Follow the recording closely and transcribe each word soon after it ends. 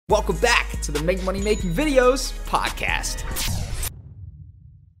Welcome back to the Make Money Making Videos podcast.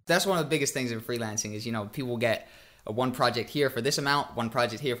 That's one of the biggest things in freelancing is, people get one project here for this amount, one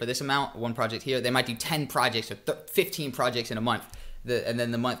project here for this amount, one project here. They might do 10 projects or 15 projects in a month. And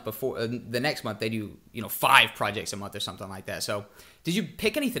then the month before, the next month, they do, 5 projects a month or something like that. So did you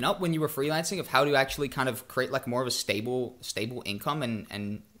pick anything up when you were freelancing of how to actually kind of create like more of a stable income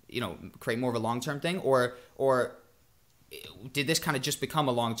and create more of a long-term thing? Or did this kind of just become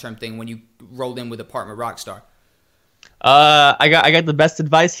a long-term thing when you rolled in with Apartment Rockstar? I got the best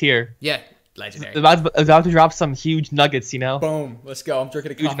advice here. Yeah, legendary. About to drop some huge nuggets, Boom, let's go. I'm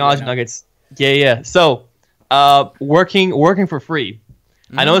drinking a coffee. Huge knowledge nuggets. Yeah. So, working for free.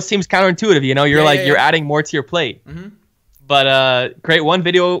 Mm-hmm. I know it seems counterintuitive. You're adding more to your plate. Mm-hmm. But create one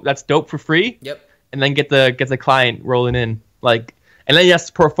video that's dope for free. Yep. And then get the client rolling in, and then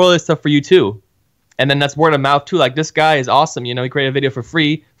that's portfolio stuff for you too. And then that's word of mouth too. Like, this guy is awesome. He created a video for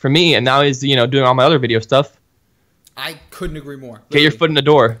free for me, and now he's doing all my other video stuff. I couldn't agree more. Literally. Get your foot in the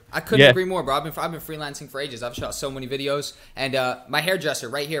door. I couldn't agree more, bro. I've been freelancing for ages. I've shot so many videos, and my hairdresser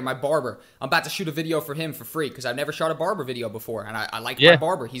right here, my barber. I'm about to shoot a video for him for free because I've never shot a barber video before, and I like my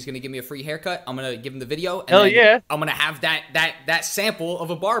barber. He's gonna give me a free haircut. I'm gonna give him the video. And Hell yeah! I'm gonna have that sample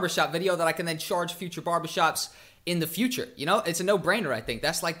of a barbershop video that I can then charge future barbershops in the future. It's a no-brainer. I think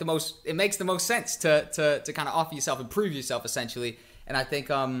that's like it makes the most sense to kind of offer yourself, improve yourself essentially. And I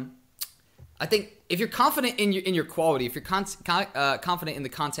think if you're confident in your quality, if you're confident in the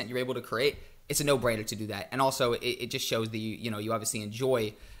content you're able to create, it's a no-brainer to do that. And also it just shows that you obviously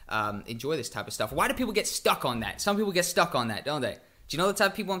enjoy this type of stuff. Why do people get stuck on that? Some people get stuck on that, don't they? Do you know the type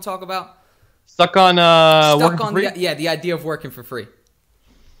of people I'm talking about? Stuck on working for free? The idea of working for free.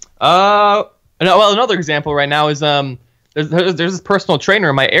 Another example right now is there's this personal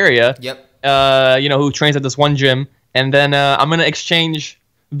trainer in my area. Yep. Who trains at this one gym, and then I'm gonna exchange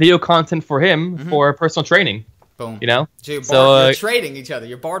video content for him for personal training. Boom. So you're trading each other.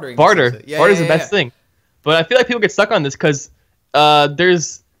 You're bartering. Barter's the best thing. But I feel like people get stuck on this because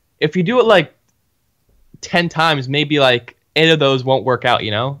if you do it like 10 times, maybe like 8 of those won't work out.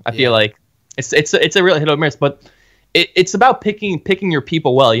 I feel like it's a real hit or miss, but. It's about picking your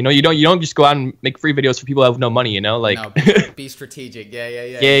people well. You don't just go out and make free videos for people who have no money. No, be strategic.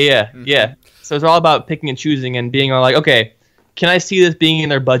 Yeah. Yeah. So it's all about picking and choosing and being like, okay, can I see this being in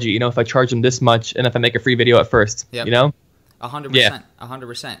their budget? If I charge them this much and if I make a free video at first, 100%.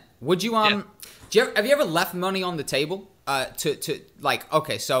 100%. Would you have you ever left money on the table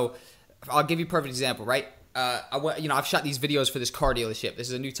okay? So I'll give you a perfect example, right? I've shot these videos for this car dealership. This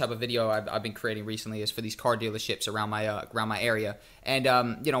is a new type of video I've been creating recently. Is for these car dealerships around my area. And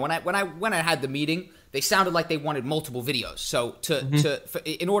when I had the meeting, they sounded like they wanted multiple videos. So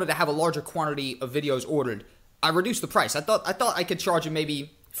in order to have a larger quantity of videos ordered, I reduced the price. I thought I could charge them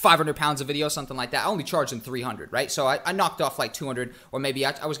maybe 500 pounds a video, something like that. I only charged them 300, right? So I knocked off like 200, or maybe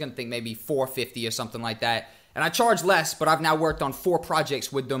I was gonna think maybe 450 or something like that. And I charge less, but I've now worked on 4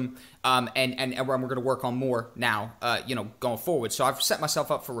 projects with them, and we're going to work on more now, going forward. So I've set myself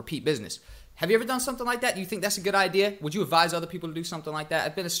up for repeat business. Have you ever done something like that? Do you think that's a good idea? Would you advise other people to do something like that?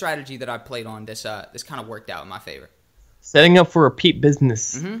 It's been a strategy that I've played on. This kind of worked out in my favor. Setting up for repeat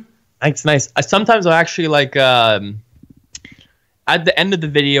business. Mm-hmm. That's nice. Sometimes I actually at the end of the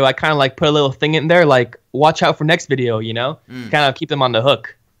video, I kind of put a little thing in there, watch out for next video, kind of keep them on the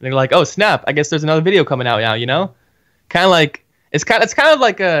hook. And they're like, oh snap! I guess there's another video coming out now. Kind of it's kind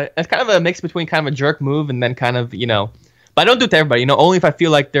of a mix between kind of a jerk move and then kind of But I don't do it to everybody. Only if I feel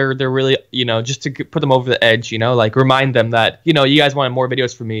like they're really just to put them over the edge. Remind them that you guys wanted more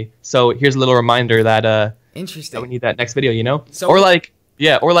videos from me. So here's a little reminder that interesting. That we need that next video. So or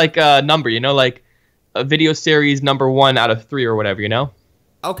number. A video series number 1 out of 3 or whatever.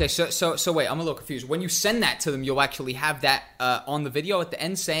 Okay, so wait, I'm a little confused. When you send that to them, you'll actually have that on the video at the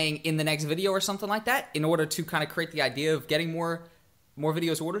end saying in the next video or something like that in order to kind of create the idea of getting more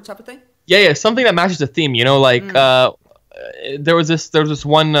videos ordered type of thing? Yeah, something that matches the theme, there was this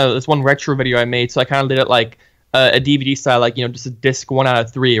one retro video I made, so I kind of did it like a DVD style, just a disc 1 out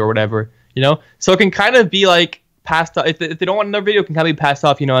of 3 or whatever, So it can kind of be passed off. If they don't want another video, it can kind of be passed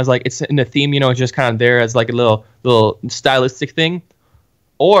off, as it's in the theme, it's just kind of there as a little stylistic thing.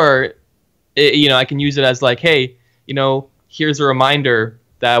 Or, I can use it as hey, here's a reminder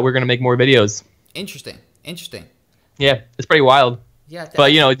that we're going to make more videos. Interesting. Yeah, it's pretty wild. Yeah.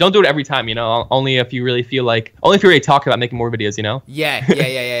 But, don't do it every time, only if you really feel only if you really talk about making more videos, Yeah,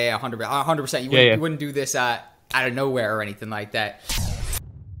 100%. You wouldn't do this out of nowhere or anything like that.